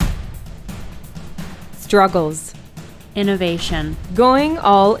struggles, innovation, going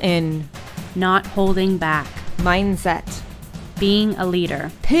all in, not holding back, mindset, being a leader,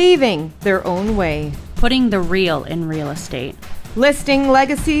 paving their own way, putting the real in real estate, listing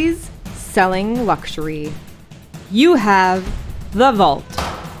legacies, selling luxury. You have The Vault.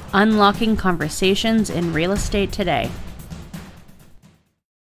 unlocking conversations in real estate today.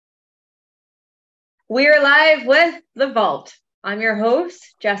 We're live with The Vault. I'm your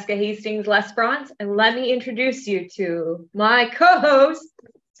host, Jessica Hastings-Lesbrance, and let me introduce you to my co-host,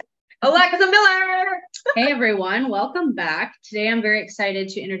 Alexa Miller. Hey everyone, welcome back. Today I'm very excited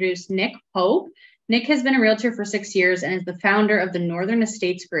to introduce Nick Pope. Nick has been a realtor for 6 years and is the founder of the Northern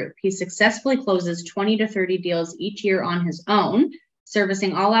Estates Group. He successfully closes 20 to 30 deals each year on his own,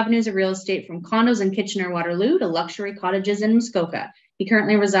 servicing all avenues of real estate from condos in Kitchener-Waterloo to luxury cottages in Muskoka. He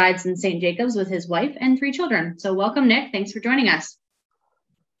currently resides in St. Jacobs with his wife and 3 children. So welcome, Nick. Thanks for joining us.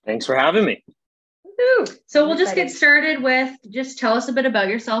 Thanks for having me. Woo-hoo. So we'll just get started with, just tell us a bit about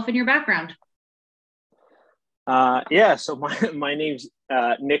yourself and your background. So my name's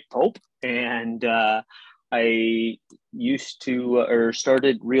Nick Pope, and I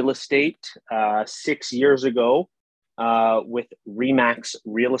started real estate 6 years ago with Remax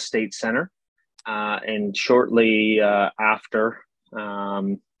Real Estate Center, and shortly after,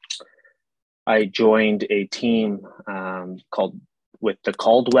 I joined a team with the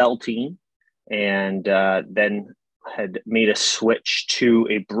Caldwell team, and then had made a switch to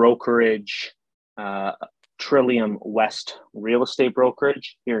a brokerage, Trillium West Real Estate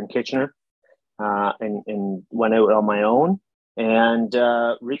Brokerage here in Kitchener, and went out on my own, and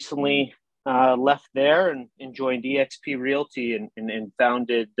recently left there and joined EXP Realty and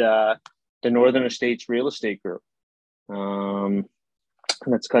founded the Northern Estates Real Estate Group.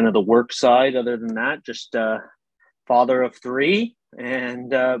 That's kind of the work side. Other than that, just father of 3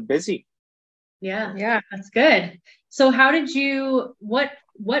 and busy. Yeah, that's good. So how did you, what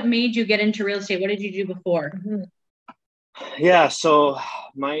made you get into real estate? What did you do before? Yeah, so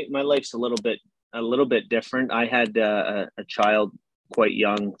my life's a little bit different. I had a child quite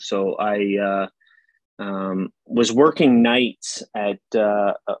young, so I was working nights at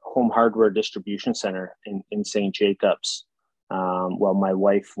a home hardware distribution center in St. Jacobs, while my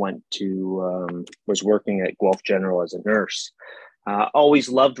wife was working at Guelph General as a nurse. Always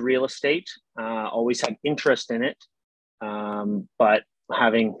loved real estate, always had interest in it, but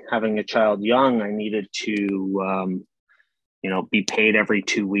having a child young, I needed to be paid every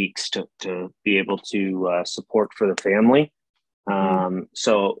 2 weeks to be able to support for the family.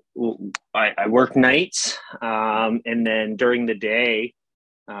 So I worked nights, and then during the day,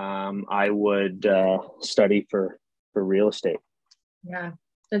 I would study for real estate. Yeah,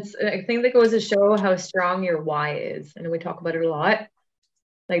 I think that goes to show how strong your why is. I know we talk about it a lot.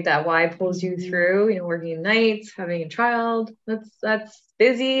 Like that why pulls you through, working nights, having a child. That's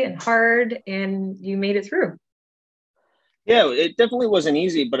busy and hard, and you made it through. Yeah, it definitely wasn't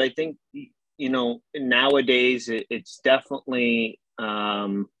easy, but I think, nowadays it's definitely,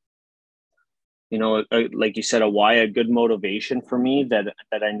 like you said, a good motivation for me that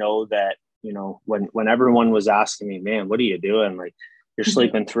I know that, when everyone was asking me, man, what are you doing? Like, you're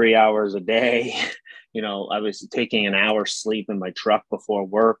sleeping 3 hours a day. I was taking an hour's sleep in my truck before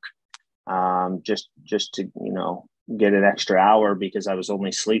work, just to, get an extra hour, because I was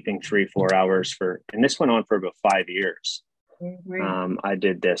only sleeping 3-4 hours and this went on for about 5 years. I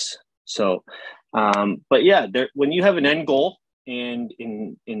did this. So, but yeah, when you have an end goal, and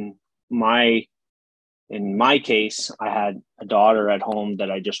in my case, I had a daughter at home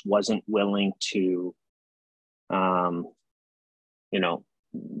that I just wasn't willing to,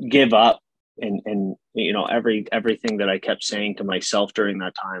 give up. And everything that I kept saying to myself during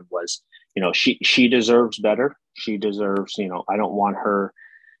that time was, she deserves better. She deserves, I don't want her,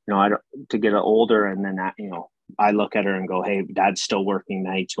 to get older. And then that, I look at her and go, hey, Dad's still working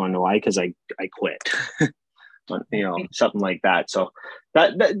nights. You want to know why? Because I quit, something like that. So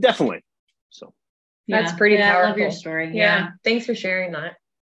that definitely. So that's pretty powerful. I love your story. Yeah. Thanks for sharing that.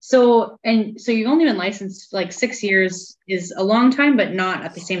 So you've only been licensed like 6 years is a long time, but not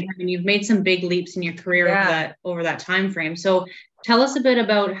at the same time. And you've made some big leaps in your career over that time frame. So tell us a bit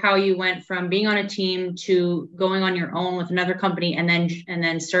about how you went from being on a team to going on your own with another company, and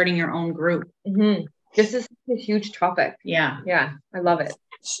then starting your own group. Mm-hmm. This is a huge topic. Yeah, I love it.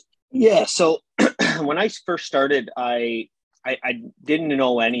 Yeah. So when I first started, I didn't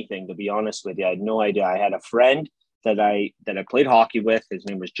know anything, to be honest with you. I had no idea. I had a friend that I played hockey with. His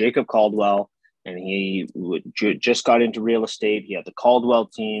name was Jacob Caldwell, and he just got into real estate. He had the Caldwell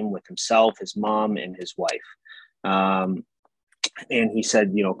team with himself, his mom, and his wife. And he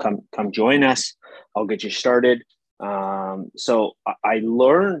said, come join us. I'll get you started. So I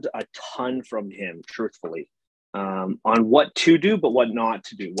learned a ton from him, truthfully, on what to do, but what not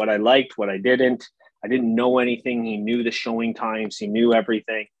to do, what I liked, what I didn't. I didn't know anything. He knew the showing times. He knew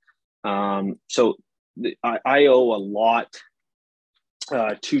everything. So I owe a lot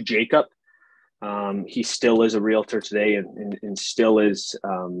to Jacob. He still is a realtor today and still is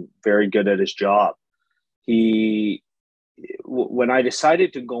very good at his job. When I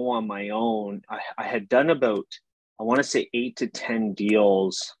decided to go on my own, I had done about, I want to say 8 to 10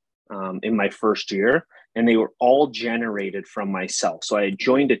 deals in my first year, and they were all generated from myself. So I had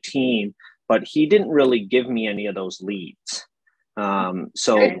joined a team, but he didn't really give me any of those leads.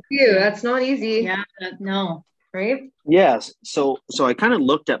 So Good for you. That's not easy. Yeah, no. Right? yes. So I kind of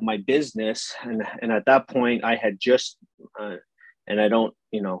looked at my business, and at that point I had just, and I don't,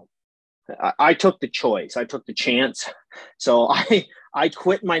 I took the choice. I took the chance. So I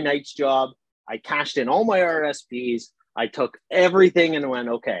quit my night's job. I cashed in all my RSPs. I took everything and went,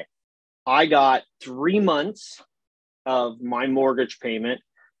 okay, I got 3 months of my mortgage payment,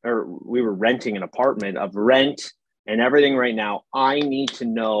 or we were renting an apartment, of rent and everything right now. I need to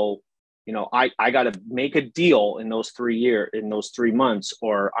know, I got to make a deal in those 3 months,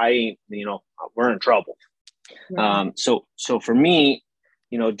 or we're in trouble. Yeah. So for me,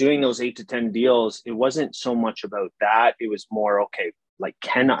 doing those 8 to 10 deals, it wasn't so much about that. It was more, okay, like,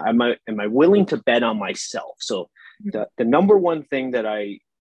 am I willing to bet on myself? So the number one thing that I,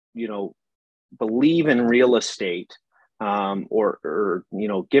 believe in real estate, or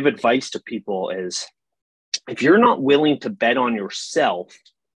give advice to people is, if you're not willing to bet on yourself,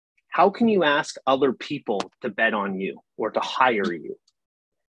 how can you ask other people to bet on you or to hire you?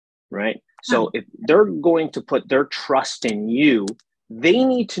 Right. So if they're going to put their trust in you, they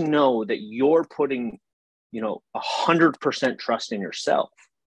need to know that you're putting, 100% trust in yourself.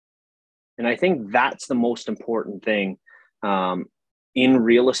 And I think that's the most important thing in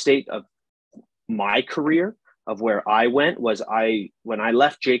real estate of my career, of where I went, was when I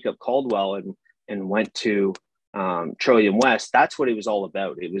left Jacob Caldwell and went to Trillium West. That's what it was all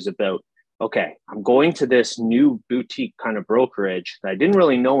about. It was about, okay, I'm going to this new boutique kind of brokerage. I didn't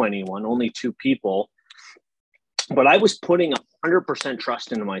really know anyone, only 2 people, but I was putting 100%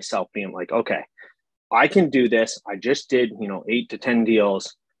 trust into myself, being like, okay, I can do this. I just did, 8 to 10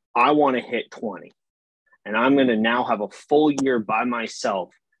 deals. I want to hit 20, and I'm going to now have a full year by myself.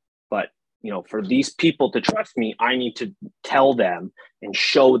 But, for these people to trust me, I need to tell them and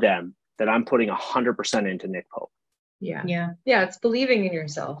show them that I'm putting 100% into Nick Pope. Yeah. It's believing in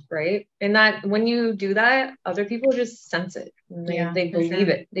yourself, right? And that when you do that, other people just sense it. And they believe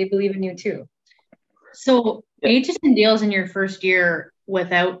it. They believe in you too. So 8 to 10 deals in your first year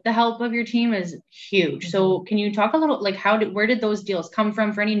without the help of your team is huge. So can you talk a little, like, where did those deals come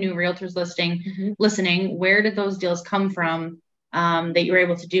from for any new realtors listening? Where did those deals come from that you were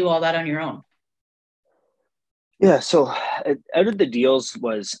able to do all that on your own? Yeah, so out of the deals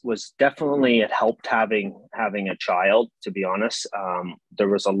was definitely, it helped having a child, to be honest. There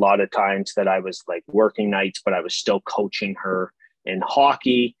was a lot of times that I was like working nights, but I was still coaching her in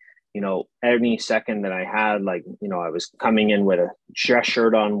hockey. Any second that I had, like, I was coming in with a dress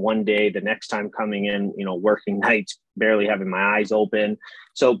shirt on one day, the next time coming in, working nights, barely having my eyes open.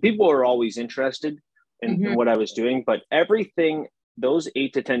 So people were always interested in what I was doing, but everything, those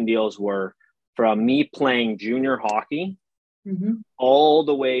 8 to 10 deals were from me playing junior hockey all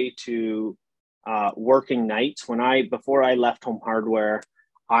the way to working nights. Before I left Home Hardware,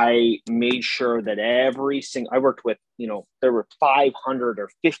 I made sure that I worked with, there were 500 or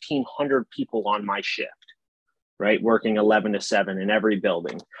 1,500 people on my shift, right? Working 11 to 7 in every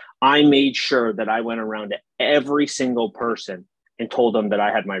building. I made sure that I went around to every single person and told them that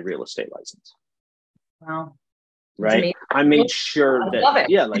I had my real estate license. Wow. Right. I made sure that, love it.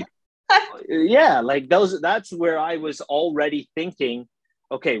 like that's where I was already thinking,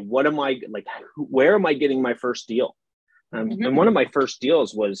 okay, where am I getting my first deal? And one of my first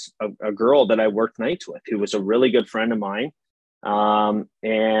deals was a girl that I worked nights with, who was a really good friend of mine.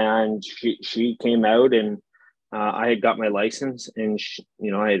 And she came out, and I had got my license, and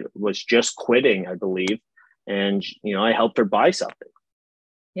I was just quitting, I believe. And, I helped her buy something.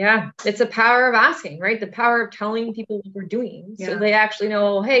 Yeah. It's the power of asking, right? The power of telling people what we're doing. So they actually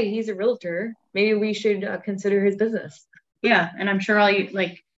know, hey, he's a realtor. Maybe we should consider his business. Yeah. And I'm sure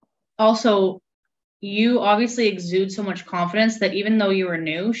you obviously exude so much confidence that even though you were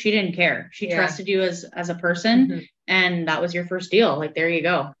new, she didn't care. She trusted you as a person, and that was your first deal. Like, there you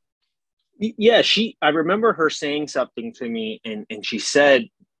go. Yeah, I remember her saying something to me, and she said,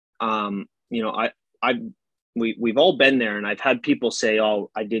 I we've all been there, and I've had people say,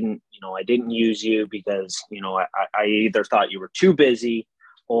 "Oh, I didn't use you because I either thought you were too busy,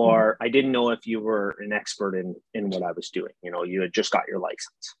 or I didn't know if you were an expert in what I was doing. You had just got your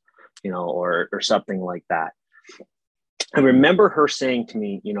license, or something like that." I remember her saying to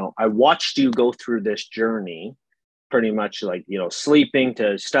me, "I watched you go through this journey, pretty much like sleeping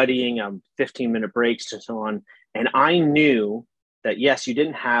to studying, 15-minute breaks and so on, and I knew that yes, you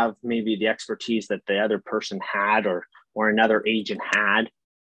didn't have maybe the expertise that the other person had or another agent had,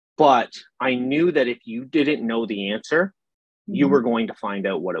 but I knew that if you didn't know the answer, you were going to find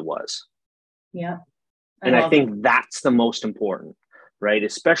out what it was." Yeah. And I think that's the most important, right?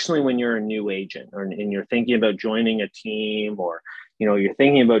 Especially when you're a new agent and you're thinking about joining a team, or you're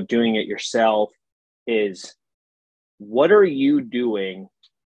thinking about doing it yourself, is what are you doing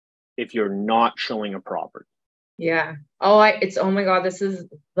if you're not showing a property? Yeah. Oh my God, this is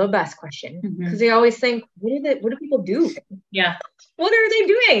the best question, because they always think, what do people do? Yeah. What are they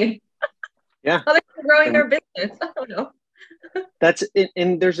doing? Yeah. How are they growing their business? I don't know. That's it.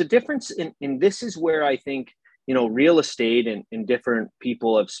 And there's a difference in this is where I think, real estate and different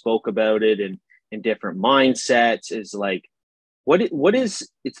people have spoke about it, and in different mindsets is like, to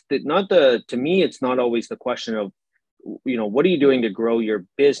me, it's not always the question of, what are you doing to grow your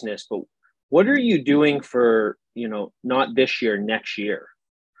business, but what are you doing for, not this year, next year,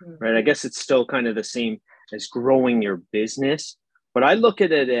 right? I guess it's still kind of the same as growing your business, but I look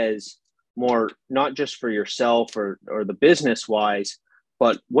at it as more, not just for yourself or the business wise,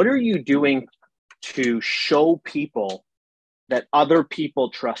 but what are you doing to show people that other people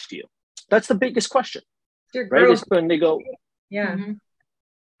trust you? That's the biggest question, right? Is when they go, yeah.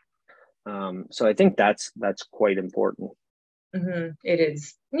 So I think that's quite important. It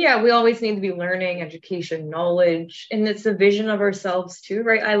is. Yeah, we always need to be learning, education, knowledge, and it's a vision of ourselves too,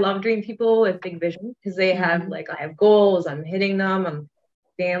 right? I love dream people with big vision, because they have I have goals, I'm hitting them, I'm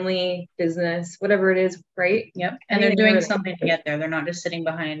family, business, whatever it is, right? Yep. And they're doing something to get there. They're not just sitting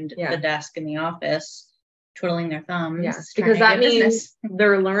behind the desk in the office twiddling their thumbs. Yes, because that means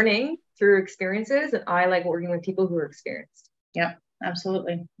they're learning through experiences, and I like working with people who are experienced. Yep,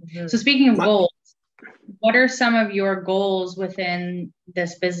 absolutely. So speaking of goals, what are some of your goals within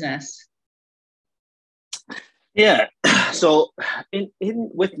this business? Yeah. So in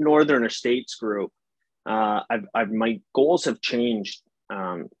with Northern Estates Group, my goals have changed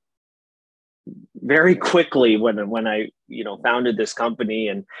very quickly when I founded this company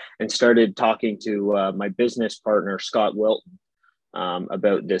and started talking to my business partner Scott Wilton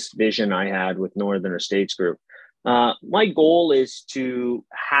about this vision I had with Northern Estates Group. My goal is to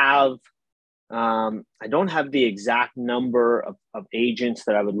have I don't have the exact number of agents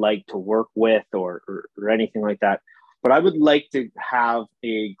that I would like to work with or anything like that, but I would like to have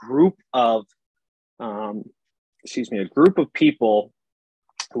a group of a group of people,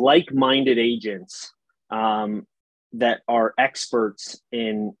 like-minded agents that are experts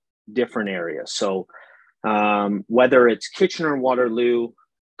in different areas. So whether it's Kitchener-Waterloo,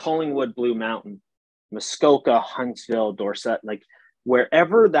 Collingwood, Blue Mountain, Muskoka, Huntsville, Dorset, like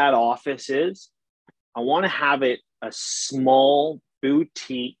wherever that office is, I want to have it a small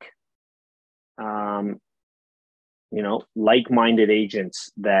boutique, like-minded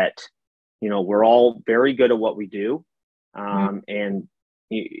agents that, we're all very good at what we do. And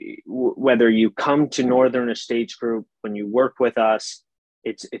whether you come to Northern Estates Group, when you work with us,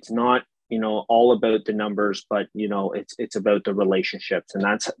 it's not, all about the numbers, but, it's about the relationships. And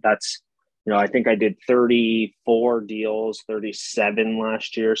that's, I think I did 34 deals, 37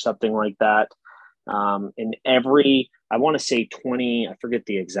 last year, something like that. And I want to say 20, I forget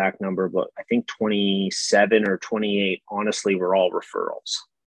the exact number, but I think 27 or 28, honestly, were all referrals.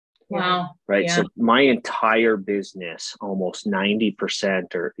 Wow. Right. Yeah. So my entire business, almost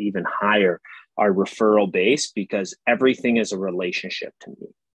 90% or even higher, are referral based, because everything is a relationship to me.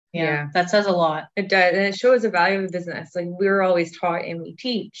 Yeah, that says a lot. It does. And it shows the value of the business. Like we're always taught and we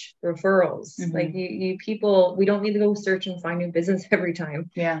teach referrals. Like you people, we don't need to go search and find new business every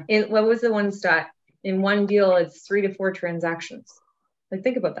time. Yeah. What was the one stat? In one deal, it's 3 to 4 transactions. Like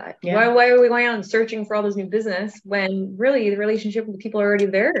think about that. Yeah. Why are we going out and searching for all this new business when really the relationship with the people are already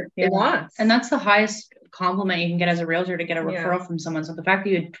there? Yeah. They want us. And that's the highest compliment you can get as a realtor, to get a referral from someone. So the fact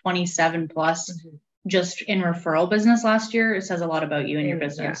that you had 27 plus just in referral business last year, it says a lot about you and your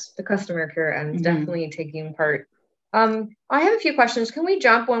business. The customer care and definitely taking part. I have a few questions. Can we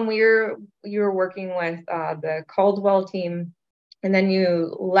jump when you were working with the Caldwell team and then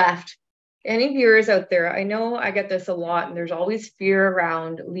you left? Any viewers out there, I know I get this a lot, and there's always fear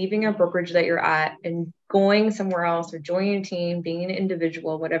around leaving a brokerage that you're at and going somewhere else or joining a team, being an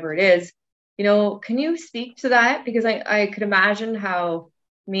individual, whatever it is. Can you speak to that? Because I could imagine how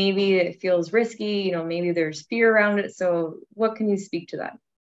maybe it feels risky, maybe there's fear around it. So what can you speak to that?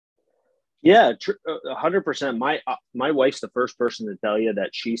 Yeah, 100%. My wife's the first person to tell you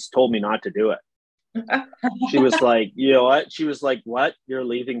that she's told me not to do it. She was like, you know what? She was like, what? You're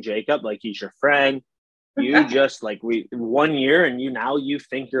leaving Jacob? Like he's your friend. You just like 1 year and you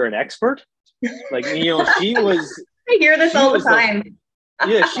think you're an expert? Like, she was. I hear this all the time.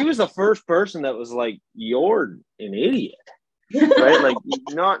 She was the first person that was like, you're an idiot, right? Like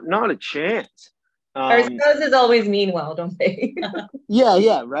not a chance. Our spouses always mean well, don't they?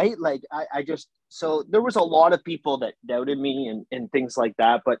 Yeah, right. Like so there was a lot of people that doubted me and things like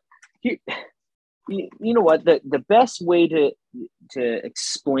that. But you know what? The best way to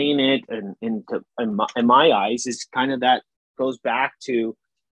explain it in my eyes is kind of that goes back to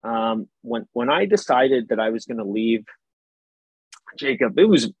when I decided that I was going to leave Jacob. It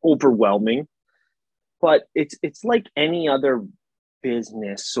was overwhelming, but it's like any other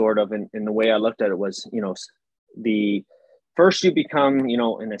business sort of. And the way I looked at it was, the first you become,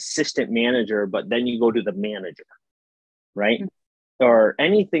 an assistant manager, but then you go to the manager, right? Mm-hmm. Or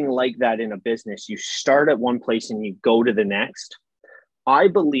anything like that in a business. You start at one place and you go to the next. I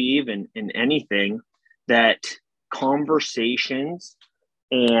believe in anything that conversations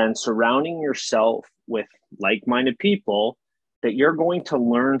and surrounding yourself with like-minded people, that you're going to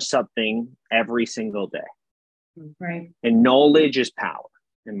learn something every single day. Right. And knowledge is power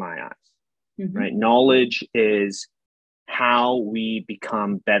in my eyes, mm-hmm. right? Knowledge is how we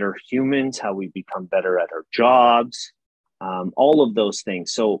become better humans, how we become better at our jobs, all of those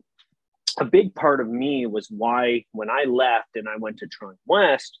things. So a big part of me was why when I left and I went to Toronto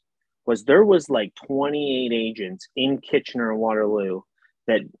West was there was like 28 agents in Kitchener and Waterloo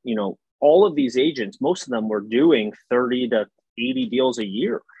that, all of these agents, most of them were doing 30 to 80 deals a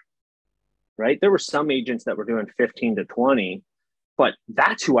year, right? There were some agents that were doing 15 to 20, but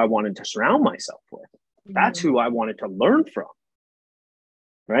that's who I wanted to surround myself with. That's who I wanted to learn from,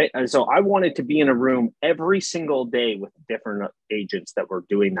 right? And so I wanted to be in a room every single day with different agents that were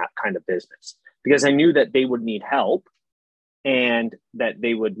doing that kind of business, because I knew that they would need help and that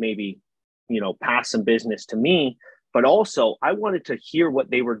they would maybe, pass some business to me, but also I wanted to hear what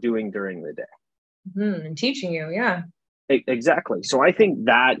they were doing during the day. Mm-hmm. And teaching you, yeah. Exactly. So I think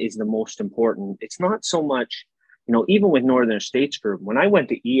that is the most important. It's not so much, even with Northern Estates Group, when I went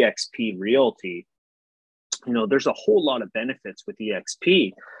to EXP Realty, there's a whole lot of benefits with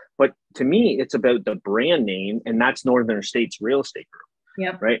EXP, but to me, it's about the brand name, and that's Northern Estates Real Estate Group.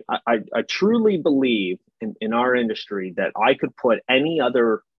 Yeah. Right. I truly believe in our industry that I could put any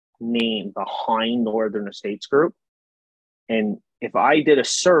other name behind Northern Estates Group. And if I did a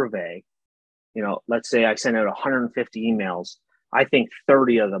survey, let's say I sent out 150 emails, I think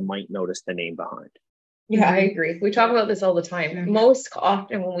 30 of them might notice the name behind. Yeah, I agree. We talk about this all the time. Mm-hmm. Most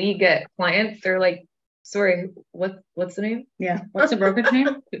often when we get clients, they're like, sorry, what's the name? Yeah. What's the brokerage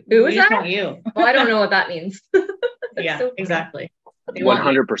name? Who is that? You. Well, I don't know what that means. Yeah, so exactly.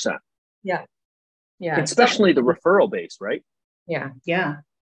 100%. Yeah. Yeah. Especially the referral base, right? Yeah. Yeah.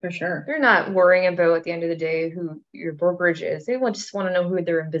 For sure. They're not worrying about at the end of the day who your brokerage is. They just want to know who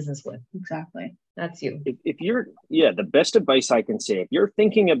they're in business with. Exactly. That's you. If you're, the best advice I can say, if you're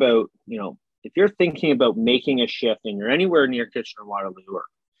thinking about, making a shift and you're anywhere near Kitchener-Waterloo, or,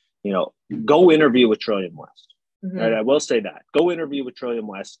 go interview with Trillium West. Mm-hmm. Right? I will say that. Go interview with Trillium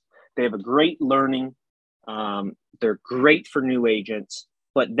West. They have a great learning. They're great for new agents.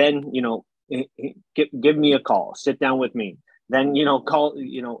 But then, give me a call. Sit down with me. Then, call,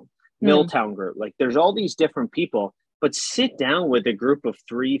 Milltown Group. Like there's all these different people, but sit down with a group of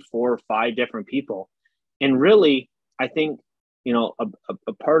 3, 4, 5 different people. And really, I think,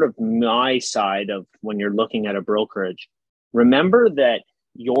 a part of my side of when you're looking at a brokerage, remember that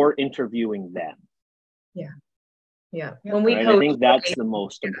you're interviewing them. Yeah. Yeah. When we coach, I think that's the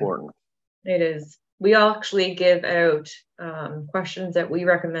most important. It is. We actually give out questions that we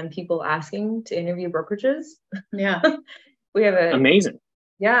recommend people asking to interview brokerages. Yeah. We have amazing.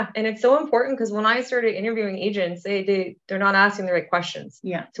 Yeah. And it's so important because when I started interviewing agents, they're not asking the right questions.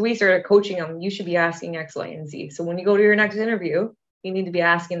 Yeah. So we started coaching them. You should be asking X, Y, and Z. So when you go to your next interview, you need to be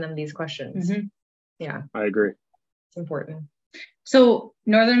asking them these questions. Mm-hmm. Yeah. I agree. It's important. So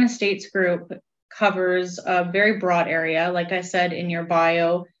Northern Estates Group covers a very broad area. Like I said in your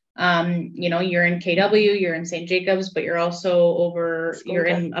bio, you're in KW, you're in St. Jacobs, but you're also you're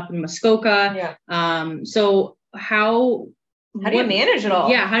up in Muskoka. Yeah. So how do you manage it all?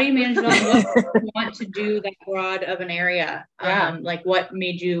 Yeah. How do you manage it all? What do you want to do that broad of an area? Yeah. Like what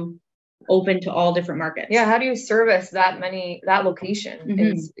made you open to all different markets? Yeah. How do you service that location?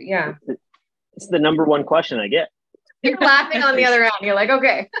 Mm-hmm. Yeah. It's the number one question I get. You're laughing on the other end. You're like,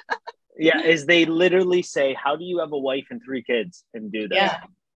 okay. Yeah, is they literally say, how do you have a wife and 3 kids and do this?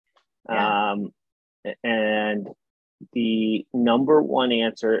 Yeah. And the number one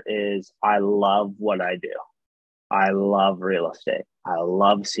answer is, I love what I do. I love real estate. I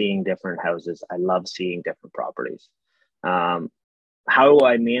love seeing different houses. I love seeing different properties. How do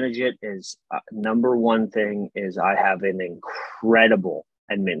I manage it is number one thing is I have an incredible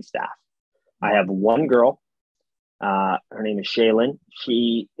admin staff. I have one girl. Her name is Shaylin.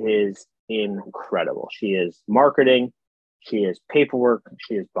 She is incredible. She is marketing. She is paperwork.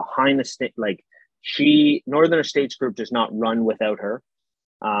 She is behind the state. Like Northern Estates Group does not run without her.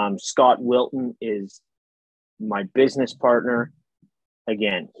 Scott Wilton is my business partner.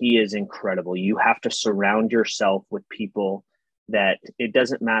 Again, he is incredible. You have to surround yourself with people that it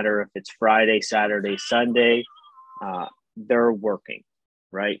doesn't matter if it's Friday, Saturday, Sunday, they're working,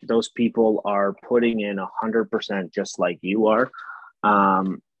 right? Those people are putting in 100% just like you are.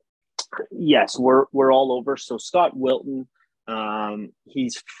 Yes, we're all over. So Scott Wilton,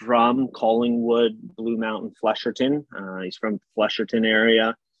 he's from Collingwood, Blue Mountain, Flesherton. He's from Flesherton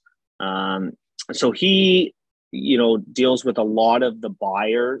area. So he, deals with a lot of the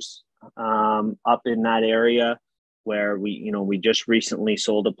buyers up in that area where we just recently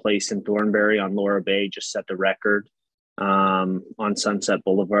sold a place in Thornbury on Laura Bay, just set the record on Sunset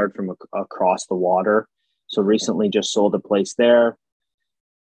Boulevard from across the water. So recently just sold a place there.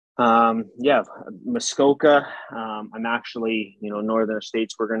 Muskoka. I'm actually, Northern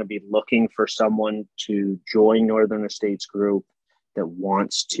Estates, we're going to be looking for someone to join Northern Estates Group that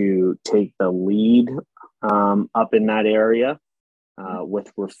wants to take the lead up in that area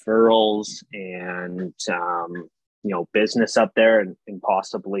with referrals and, business up there and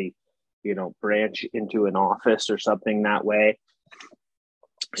possibly, branch into an office or something that way.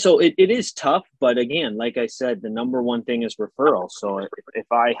 So it is tough, but again, like I said, the number one thing is referrals. So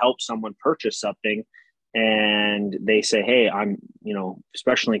if I help someone purchase something and they say, hey, I'm,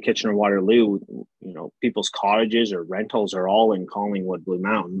 especially in Kitchener-Waterloo, people's cottages or rentals are all in Collingwood, Blue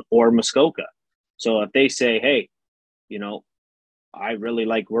Mountain or Muskoka. So if they say, hey, I really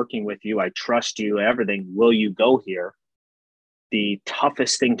like working with you, I trust you, everything, will you go here? The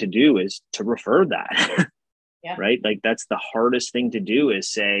toughest thing to do is to refer that. Yeah. Right? Like that's the hardest thing to do is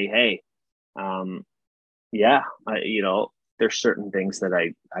say, hey, there's certain things that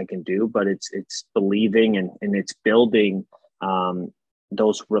I can do, but it's believing and it's building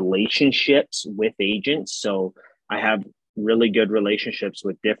those relationships with agents. So I have really good relationships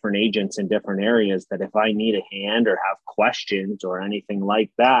with different agents in different areas that if I need a hand or have questions or anything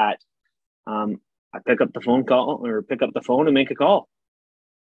like that, I pick up the phone and make a call.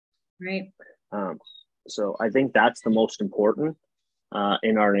 Right. So I think that's the most important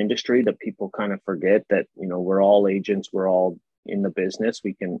in our industry, that people kind of forget that, we're all agents, we're all in the business.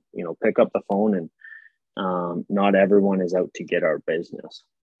 We can, pick up the phone and not everyone is out to get our business.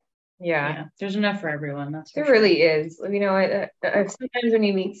 Yeah. There's enough for everyone. There really is. Sometimes when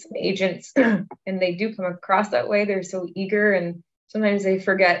you meet some agents and they do come across that way, they're so eager and sometimes they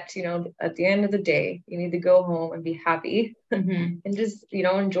forget, at the end of the day, you need to go home and be happy and just,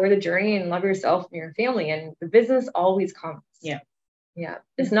 enjoy the journey and love yourself and your family, and the business always comes. Yeah. Yeah.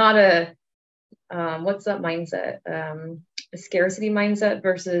 It's not what's that mindset? A scarcity mindset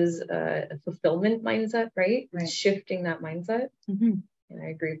versus a fulfillment mindset, right? It's shifting that mindset. And I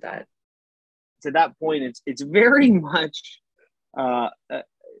agree with that. To that point, it's very much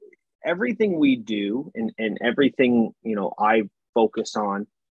everything we do and everything, I focus on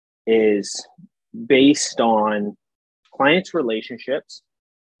is based on clients' relationships,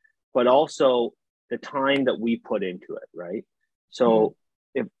 but also the time that we put into it, right? So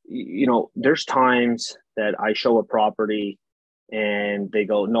if, there's times that I show a property and they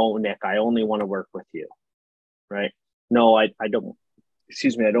go, no, Nick, I only want to work with you, right? No, I don't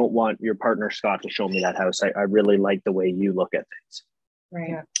want your partner, Scott, to show me that house. I really like the way you look at things.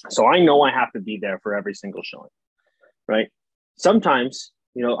 Right. So I know I have to be there for every single showing, right? Sometimes,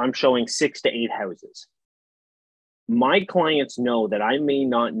 I'm showing 6 to 8 houses. My clients know that I may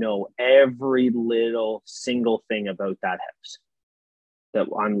not know every little single thing about that house that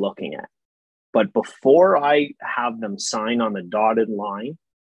I'm looking at. But before I have them sign on the dotted line,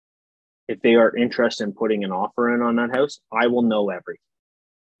 if they are interested in putting an offer in on that house, I will know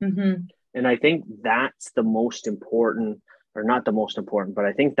everything. And I think that's the most important, or not the most important, but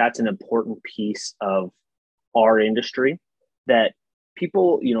I think that's an important piece of our industry that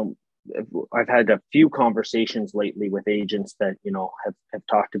people, I've had a few conversations lately with agents that, have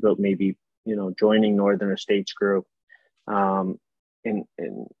talked about maybe, joining Northern Estates Group. And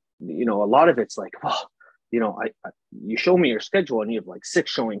a lot of it's like, well, you show me your schedule and you have like 6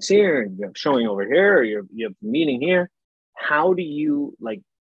 showings here and you have showing over here, or you have a meeting here. How do you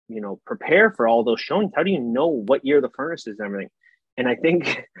prepare for all those showings? How do you know what year the furnace is and everything? And I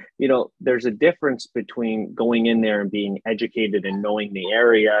think, there's a difference between going in there and being educated and knowing the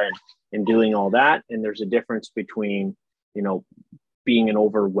area and doing all that. And there's a difference between, being an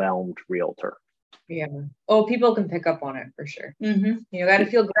overwhelmed realtor. Yeah. Oh, people can pick up on it for sure. Mm-hmm. You got to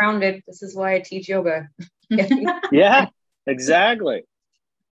feel grounded. This is why I teach yoga. Yeah, exactly.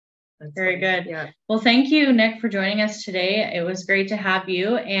 That's Very funny. good. Yeah. Well, thank you, Nick, for joining us today. It was great to have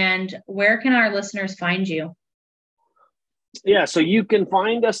you. And where can our listeners find you? Yeah, so you can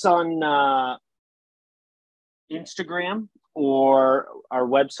find us on Instagram, or our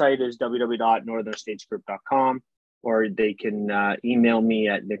website is www.northernstatesgroup.com, or they can email me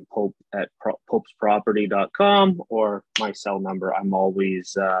at nickpope@popesproperty.com, or my cell number. I'm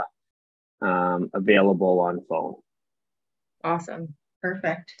always available on phone. Awesome.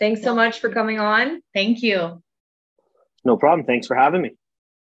 Perfect. Thanks so much for coming on. Thank you. No problem. Thanks for having me.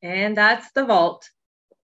 And that's The Vault.